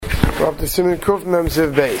We're up to Siman Kuf Mem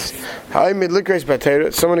Ziv Beis. Ha'ay mid likreis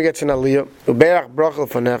b'Torah. Someone who gets an aliyah. Ubeach bracha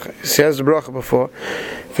l'fanech. He says the bracha before.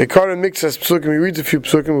 V'kara mixas psukim. He reads a few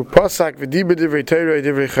psukim. Upasak v'diba divrei Torah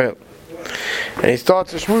divrei chayil. And he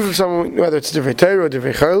starts to shmuz with someone, whether it's divrei Torah or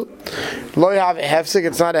divrei chayil. Lo yav a hefsek.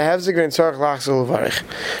 It's not a hefsek. Ve'in tzarich lachzil levarich.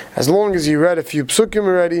 As long as you read a few psukim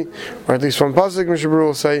already, or at least one pasuk, Mishnah Berurah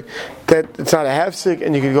will say that it's not a hefsek,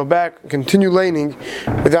 and you can go back and continue laning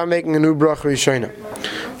without making a new bracha rishona.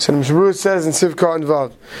 So the Mishnah Berurah says in Sivka and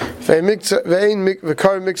Vav,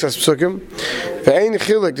 v'kar mixas psukim, v'ein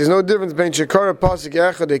chilik. There's no difference between shekara pasuk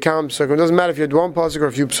echad dekam psukim. It doesn't matter if you had one pasuk or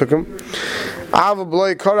a few psukim. Ava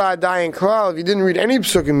b'loi kara adayin klal. If you didn't read any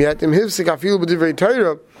psukim yet, im hivsik afilu b'divrei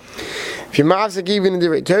Torah. If you mafsik even in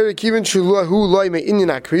divrei Torah, even shulahu loy me inyan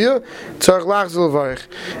akriya, tzarich lachzil levarich.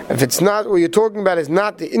 If it's not what you're talking about is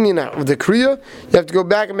not the inyan of the kriya, you have to go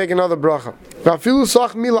back and make another bracha.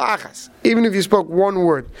 Even if you spoke one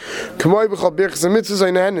word, like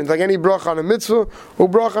any bracha on a mitzvah or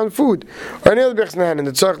bracha on food, or any other bracha on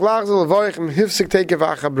the tzarich lachzil levarich and hifsik tekev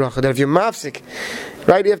acha bracha. That if you're mafsik,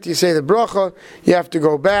 right after you say the bracha, you have to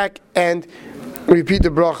go back and repeat the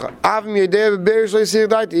bracha.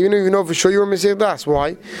 Even if you know for sure you were Mesir Das.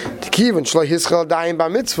 Why?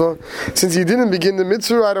 Since you didn't begin the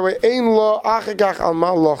mitzvah right away. We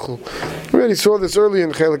already saw this earlier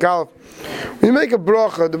in Chelik Aleph. When you make a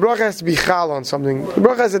bracha, the bracha has to be chal on something. The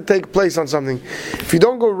bracha has to take place on something. If you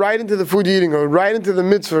don't go right into the food eating or right into the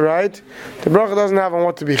mitzvah, right, the bracha doesn't have on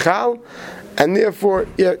what to be chal, and therefore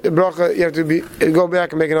you have to go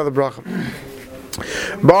back and make another bracha.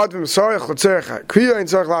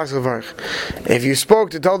 If you spoke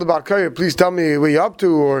to tell the Baal Kriya, please tell me what you're up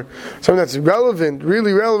to, or something that's relevant,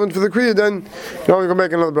 really relevant for the Kriya, then you only go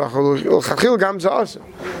make another bracha.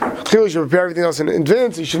 You should prepare everything else in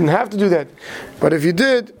advance. You shouldn't have to do that. But if you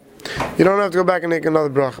did, you don't have to go back and make another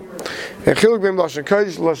bracha. It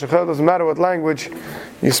doesn't matter what language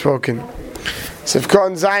you spoke in.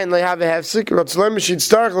 Sivkon Zayin they have a hefsik. Ratzlem shid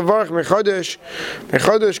starch levarch mechodesh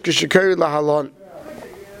kishikari lahalon.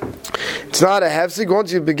 It's not a hefsik.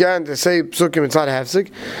 Once you began to say psukim, it's not a hefsik,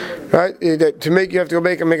 right? To make, you have to go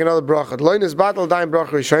back and make another bracha. Loin is batal daim bracha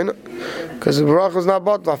rishayna, because the bracha is not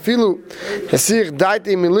batal. Afilu hesich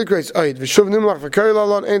daiti milikreis oid v'shuv nimlach v'kari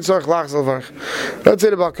lahalon ein tzarich lachzil levarch. Let's say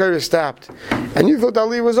the Baal Kriya stopped, and you thought that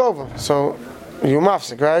Ali was over, so you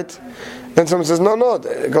mafsik, right? Then someone says, no,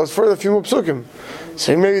 it goes further, a few more psukim.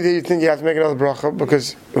 So maybe you think you have to make another bracha,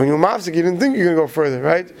 because when you mafsik, you didn't think you're going to go further,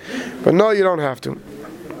 right? But no, you don't have to.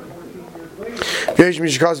 There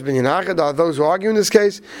are those who argue in this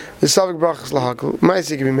case, the Savik bracha is lahakul.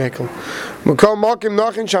 Ma'aseh can be mekel. Mekol makim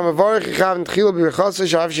nachin shamavarich yichav n'tchila b'yichasa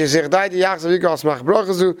shav shezich daiti yachzav yikas mach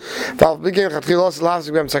bracha zu v'al begin chatchila os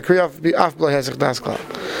lavsik b'em tzakriya af b'lo hezich das klal.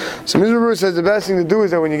 So Mishnah Berurah says the best thing to do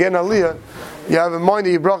is that when you get an aliyah, you have in mind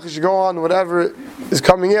that your bracha should go on whatever is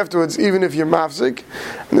coming afterwards, even if you're mafsik,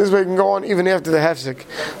 and this way you can go on even after the hefsik.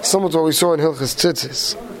 Similar to what we saw in Hilchas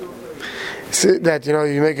Tzitzis. That you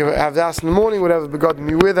have das in the morning, whatever begotten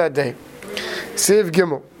you with that day. Siv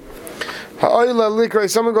Gimel.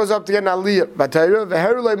 Someone goes up to get an aliyah,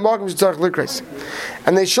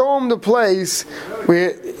 and they show him the place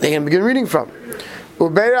where they can begin reading from. He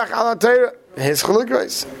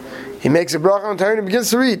makes a bracha on Torah and begins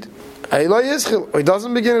to read. Or he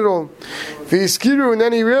doesn't begin at all. And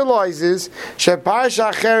then he realizes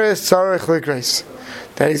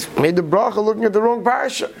that he's made the bracha looking at the wrong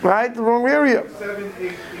parasha, right? The wrong area.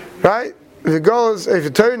 Right? If it goes, if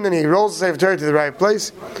it turns, then he rolls the Sefer Torah to the right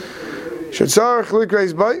place. That he's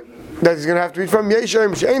going to have to read from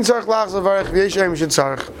Yeshaim She'ein Tzarich Lachzil Levarich Yeshaim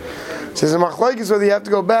She'tzarich. Says the machlokes is whether you have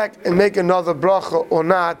to go back and make another bracha or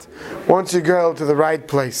not once you go to the right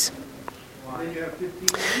place.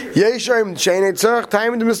 Yeshaim She'ein Tzarich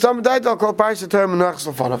time in the Mistam Dait I'll call parasha Torah Menachs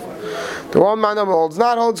L'fanav. The one man that holds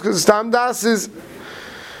not holds because the Stam Das is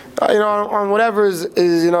on whatever is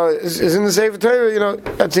in the Sefer Torah,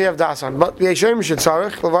 that's you have das on. But the Yeshaim should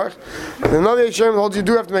tzarich levarch. And another Yeshaim holds you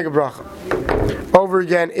do have to make a bracha over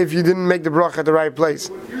again if you didn't make the bracha at the right place.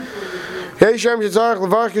 Yeshaim should tzarich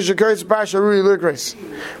levarch is shekayis parasha rui likris.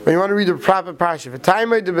 When you want to read the proper parasha, the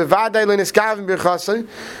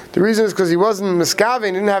reason is because he wasn't miskaven,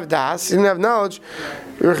 he didn't have das, he didn't have knowledge.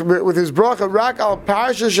 With his bracha rak al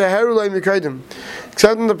parasha sheheru lei mikaydim,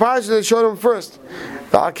 except in the parasha that showed him first.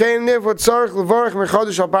 Now that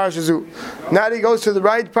he goes to the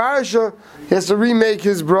right parasha, he has to remake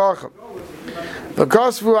his bracha. The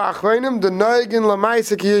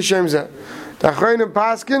Achronim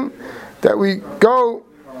paskin that we go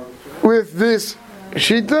with this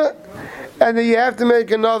shita, and then you have to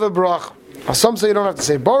make another bracha. Some say you don't have to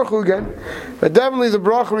say Baruch Hu again, but definitely the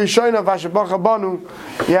Bracha Rishona Vashabacha Banu,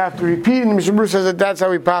 you have to repeat, and Mishnah Berurah says that that's how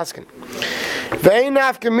we paskin. Ve'ein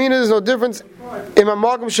nafkamina, there's no difference.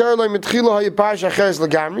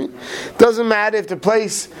 Doesn't matter if the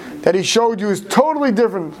place that he showed you is totally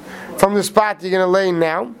different from the spot you're going to lay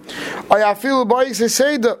now.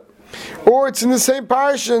 Or it's in the same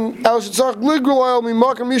parsha.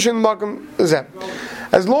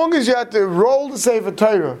 As long as you have to roll the Sefer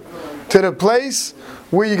Torah to the place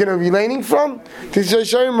where you're going to be laying from, to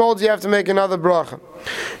Shayim rolls, you have to make another bracha.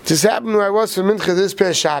 This happened when I was for Mincha this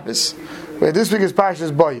past Shabbos, where this week is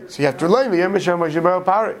Parshas Boy. So you have to relay Vayem Hashem Moshe Be'al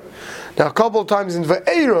Parei. Now a couple of times in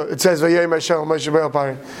Ve'era it says Vayem Hashem Moshe Be'al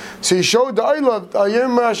Parei. So you showed the Eilah of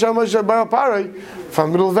Vayem Hashem Moshe Be'al Parei from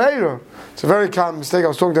middle of Ve'era. It's a very common mistake. I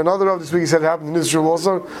was talking to another Rav this week. He said it happened in Israel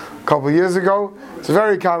also a couple of years ago. It's a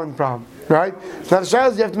very common problem, right? Now the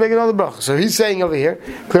Shabbos you have to make another bracha. So he's saying over here,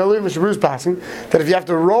 clearly Mishnah Berurah is passing, that if you have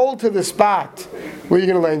to roll to the spot where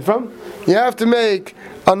you're going to lay from, you have to make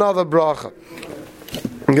another bracha.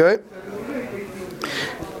 Okay?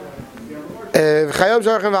 Okay.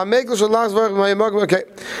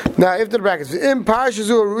 Now, if the brackets, in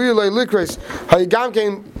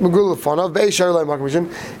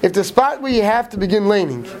if the spot where you have to begin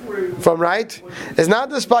laning from, right, is not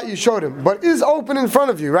the spot you showed him, but is open in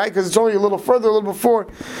front of you, right, because it's only a little further, a little before,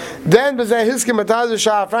 then then the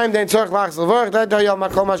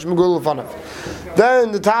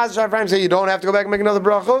Taz Shafraim say you don't have to go back and make another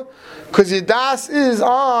bracha, because your das is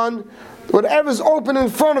on whatever's open in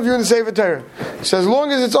front of you in the Sefer Torah. So as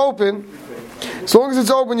long as it's open,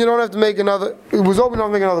 you don't have to make another. It was open, you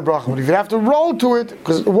don't make another bracha. But if you have to roll to it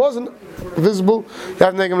because it wasn't visible, you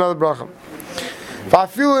have to make another bracha. Right,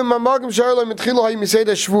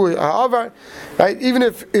 even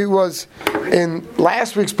if it was in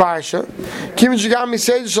last week's parsha,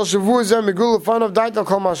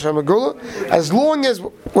 as long as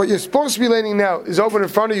what you're supposed to be laying now is open in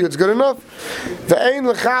front of you, it's good enough.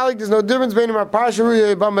 There's no difference between my parsha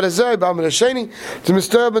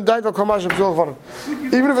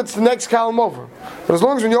even if it's the next column over. But as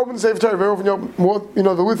long as when you open the Sefer Torah, very often you open more,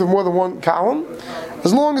 the width of more than one column.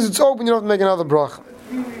 As long as it's open, you don't have to make another bracha.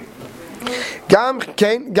 Gam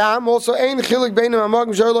also ein chilik bein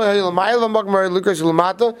amagim shoylo haylamayl amagim lukas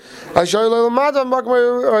lamata shoylo lamata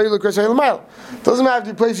amagim lukas haylamayl. Doesn't matter if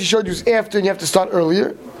the place he showed you is after and you have to start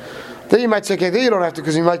earlier. Then you might say, okay, then you don't have to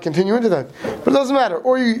because you might continue into that. But it doesn't matter.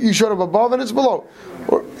 Or you showed up above and it's below.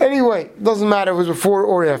 Or anyway, it doesn't matter if it was before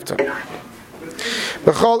or after.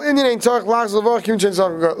 As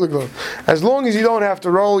long as you don't have to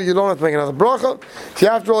roll, you don't have to make another bracha. If you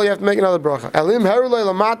have to roll, you have to make another bracha.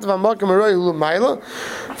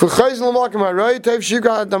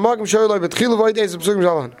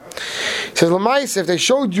 It says, if they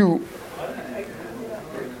showed you,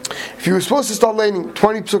 if you were supposed to start laying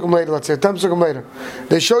 20 psukim later, let's say 10 psukim later,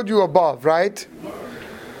 they showed you above, right?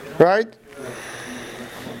 Right?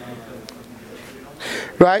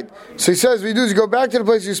 So he says, what you do is you go back to the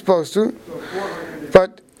place you're supposed to,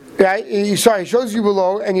 but, right, he shows you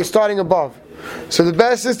below and you're starting above. So the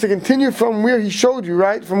best is to continue from where he showed you,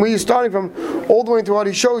 right? From where you're starting from, all the way to what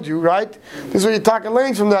he showed you, right? This is where you're talking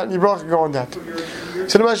lanes from that and your bracha go on that.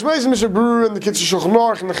 So the Mashmais and Mishnah Berurah and the Kitzur Shulchan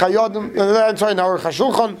Aruch and the Chayadim, now Aruch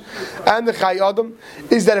HaShulchan and the Chayadim,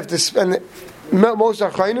 is that if this, and most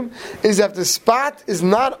Achayim, is that if the spot is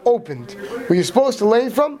not opened where you're supposed to lay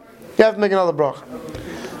from, you have to make another bracha.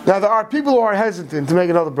 Now there are people who are hesitant to make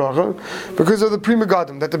another bracha because of the Pri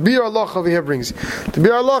Megadim that the Bir Allah over here brings. The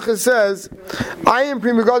Bir Allah says, I am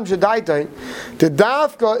Pri Megadim Shadaitai, the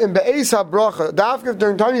Dafka in Be'esa bracha, Dafka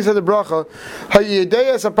during the time you said the bracha,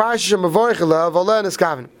 Hayideyas a Parsha Mavorchela, Valeh and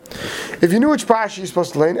Eskaven. If you knew which parsha you're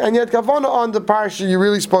supposed to lane, and yet kavana on the parsha you're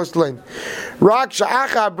really supposed to lane. Rak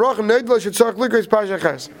sha'acha bracha neidlo shetzarach likros parsha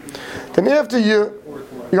ches. Then after you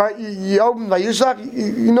open Vayishlach,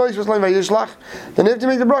 you know you're supposed to lane Vayishlach. Then after you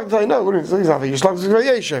make the bracha, tell you no, it's not Vayishlach, it's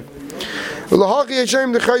Vayeshev. L'hachi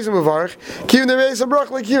Yeshem dechayzim mevarich kivin deveis abrach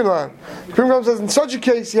like kivin la. The Pri Megadim says in such a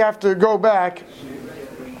case you have to go back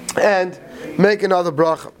and make another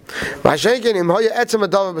bracha. If the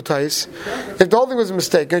whole thing was a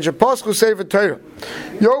mistake, and you open the Sefer Torah, let's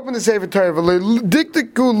say you open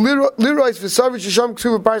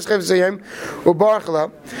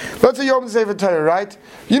the Sefer Torah, right?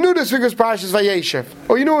 You knew this week was Parshas Vayeshev,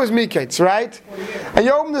 or you knew it was Miketz, right? And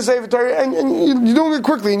you open the Sefer Torah, and you're doing it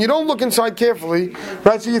quickly, and you don't look inside carefully,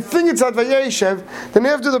 right? So you think it's at Vayeshev, then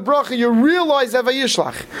after the bracha, you realize that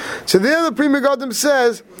Vayishlach. So there the Pri Megadim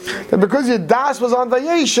says that because your das was on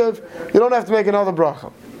Vayeshev, you don't have to make another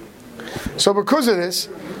bracha. So because of this,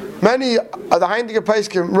 many of the Heindige Pais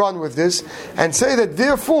can run with this and say that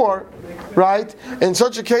therefore, right, in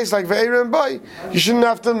such a case like Ve'era and Bay, you shouldn't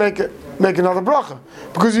have to make another bracha.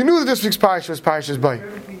 Because you knew that this week's parasha was Parashas Bay.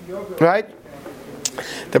 Right?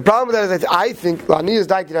 The problem with that is that I think Lani is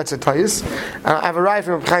daiki that's a tayis. I have a right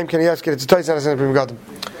from Chaim Kanievsky it's a tayis not a sin of Prima Gadol.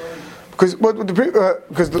 Because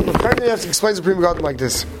the Chaim Kanievsky explains the Prima Gadol like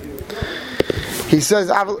this. He says,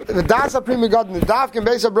 "The das a Prima Gadol, the daf can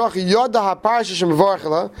base a bracha yoda ha parsha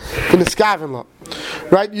shemvorchela in the skaven law."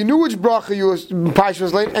 Right? You knew which bracha you was parsha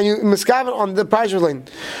was lane, and you miskaven on the parsha was lane.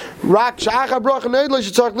 Rak shacha bracha neidlo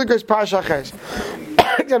shetzarch likos parsha ches.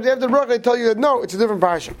 After the bracha, they tell you that no, it's a different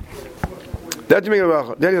parsha. That's the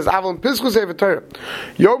bracha. Then he says, "Avon piskus sefer Torah."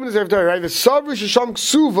 You open the sefer Torah, right? The sabri shesham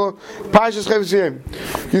ksuva parshas Chovos Hayom.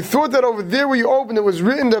 You thought that over there where you opened it was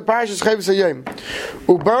written the parshas Chovos Hayom.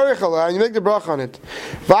 Ubarichala, and you make the bracha on it.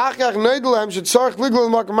 V'achach neidelem shetzarch liglo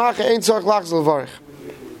l'makamacha ein tzarch lachzol varich.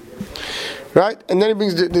 Right, and then he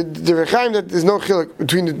brings the rechaim that there's no chiluk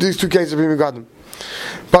between these two cases of Prima Gadol.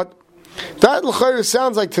 But that l'chayr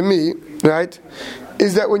sounds like to me, right,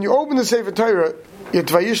 is that when you open the sefer Torah. You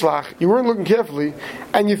weren't looking carefully,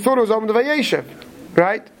 and you thought it was open to Vayeshev,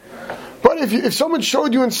 right? But if someone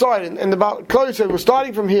showed you inside, and the Klal said we're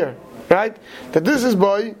starting from here, right? That this is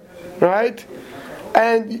boy, right?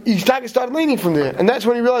 And you started leaning from there, and that's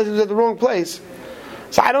when he realized he was at the wrong place.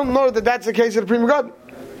 So I don't know that that's the case of the Prima Gadol.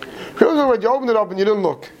 You opened it up and you didn't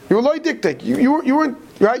look. You were like dictate. You weren't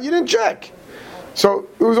right. You didn't check. So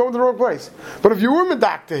it was over the wrong place. But if you were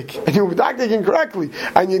medactic and you were medactic incorrectly,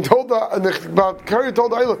 and you told the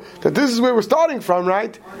Eilah that this is where we're starting from,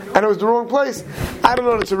 right? And it was the wrong place, I don't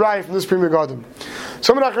know that it's a raya from this Prima Gadol.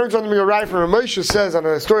 Someone I heard something a raya from Moshe says on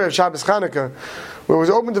a story of Shabbos Chanukah, where it was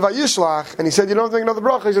open to Vayishlach, and he said, "You don't think another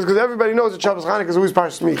bracha?" He says, "Because everybody knows that Shabbos Chanukah is always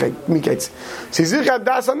Parshas Miketz." So he's zichad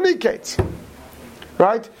das on Miketz,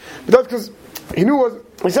 right? But that's because he's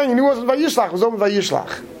saying he knew it wasn't Vayishlach, it was open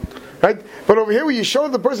Vayishlach. Right? But over here where you show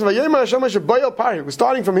the person we're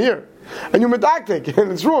starting from here. And you medactic,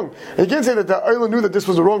 and it's wrong. And you can't say that the Eilah knew that this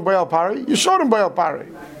was the wrong Bayal Pari. You showed him Bayal Pari.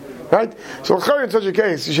 Right? So in such a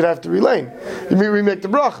case, you should have to relane. You may remake the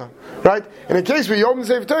bracha. Right? In a case where you open the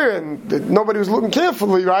Sefer Torah and nobody was looking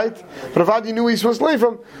carefully, right? But if Adi knew where he's supposed to lay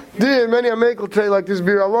from, there many a mekel today like this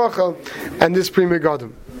Bir Alocha and this Prima Gadol.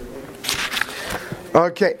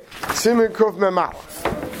 Okay. Simen Kuf Memal.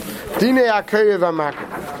 Dine Akayeh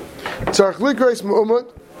V'Makar.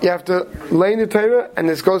 You have to lay in the Torah, and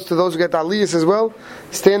this goes to those who get aliyas as well,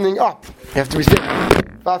 standing up. You have to be standing.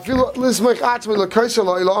 When you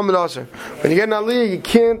get an aliyah, you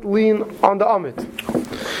can't lean on the amit.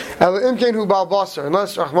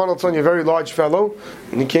 Unless Rahman al-Tzon, you're a very large fellow,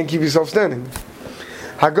 and you can't keep yourself standing.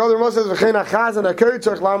 Right? The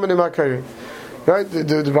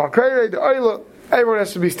Eilah, everyone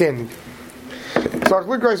has to be standing. So the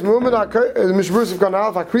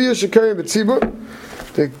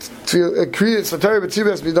kriya Torah b'tzibur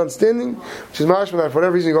has to be done standing, which is mashma that for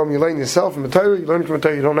whatever reason you go and you learn yourself from the Torah, you learn from the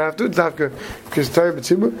Torah, you don't have to. It's not good because Torah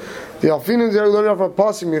b'tzibur. The alfinim there learn off a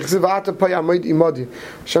passing. Hashem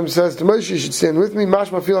says to Moshe, "You should stand with me."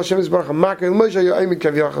 Mashma feel Hashem is baruch Moshe yo'ayim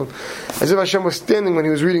kavyachal, as if Hashem was standing when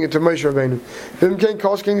he was reading it to Moshe Rabbeinu. V'im kein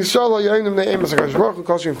kosh kein Yisrael yo'ayim ne'em as Hakadosh Baruch Hu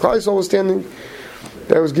kosh kein Klal Yisrael was standing.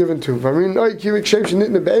 That was given to.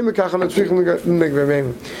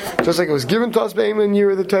 Just like it was given to us be'ema in year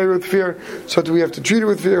of the Torah with fear, so do we have to treat it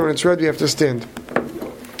with fear. When it's read, we have to stand.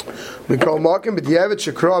 We call Makim b'diavad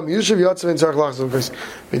shekram yushav yatzav in tzarich lachzor. Because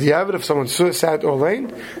b'diavad, if someone sat or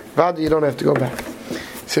lane, you don't have to go back.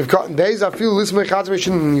 So if cotton days, I feel lismei chatzmei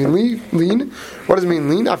shouldn't lean. What does it mean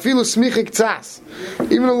lean? I feel smichik tzas.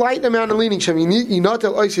 Even a light amount of leaning. Shem yinot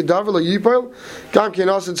el oisi davar lo yipol gam ken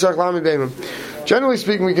asid tzarich lami be'ema. Generally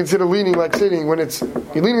speaking, we consider leaning like sitting when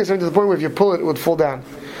you're leaning to the point where if you pull it would fall down.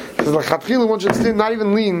 Because like chatchila, one should stand, not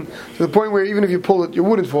even lean to the point where even if you pull it, you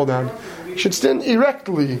wouldn't fall down. You should stand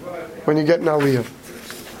erectly when you get an aliyah.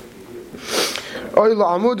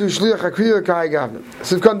 Unless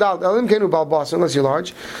you're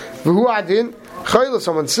large.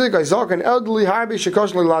 Someone sick, an elderly, that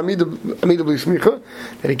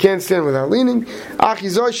he can't stand without leaning. He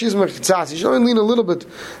should only lean a little bit,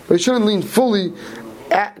 but he shouldn't lean fully.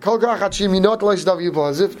 As if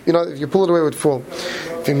if you pull it away, it would fall.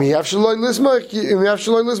 But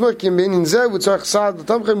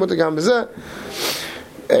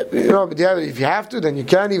if you have to, then you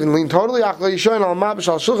can't even lean totally. You shouldn't lean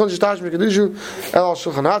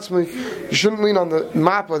on the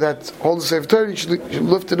mappa that holds the Sefer Torah. You should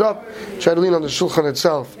lift it up, try to lean on the shulchan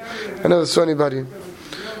itself. I never saw anybody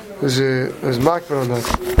was makbar on that.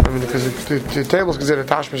 I mean, because the table's considered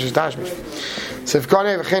tashmish is tashmish. So if God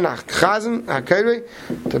ever came nach Chazen, HaKoyre,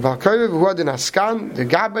 the Balkoyre, who had in Askan, the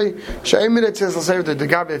Gabe, She'emir it says the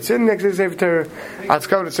Gabe that's sitting next to the Sefer Torah, at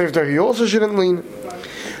Skod the Sefer Torah, he also shouldn't lean.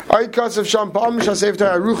 Aykas of Sham Pa'amish HaSefer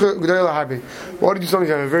Torah, Arucha G'dayla Habi. What did you tell me?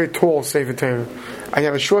 You have a very tall Sefer Torah, and you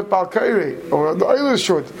have a short Balkoyre, or the oil is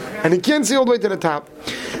short, and he can't see all the way to the top.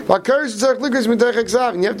 Balkoyre is Tzarech Lukas Mitech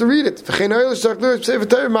Eksav, and you have to read it. V'chein oil is Tzarech Lukas Sefer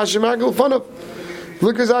Torah, Mashimakil Fanav.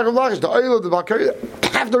 Look at the oil of the Balkoyre.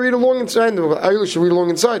 Have to read along inside. The oil should read along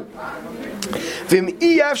inside. When they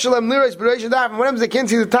can't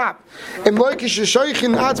see the top, if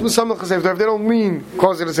they don't lean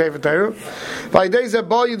close to the Sefer Torah,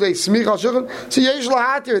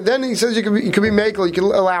 then he says you can be makel, you can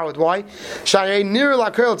allow it. Why? It's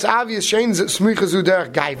obvious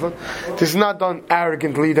this is not done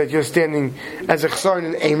arrogantly that you're standing as a chsaron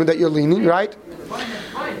and aiming, that you're leaning, right?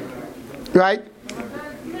 Right?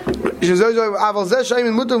 So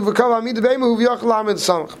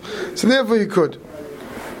therefore you could.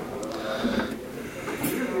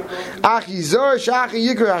 But after you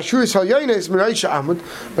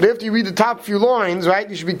read the top few lines, right,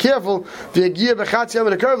 you should be careful.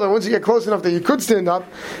 Once you get close enough that you could stand up,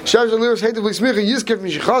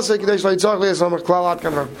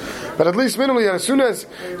 but at least minimally, as soon as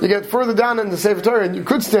you get further down in the Sefer Torah and you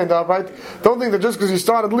could stand up, right, don't think that just because you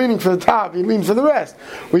started leaning for the top, you lean for the rest.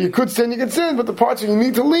 Where you could stand, you can stand, but the parts where you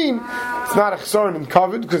need to lean, it's not a chsaron and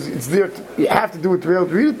covered, because it's there, you have to do it to be able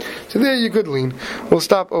to read it, so there you could lean. We'll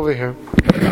stop over here.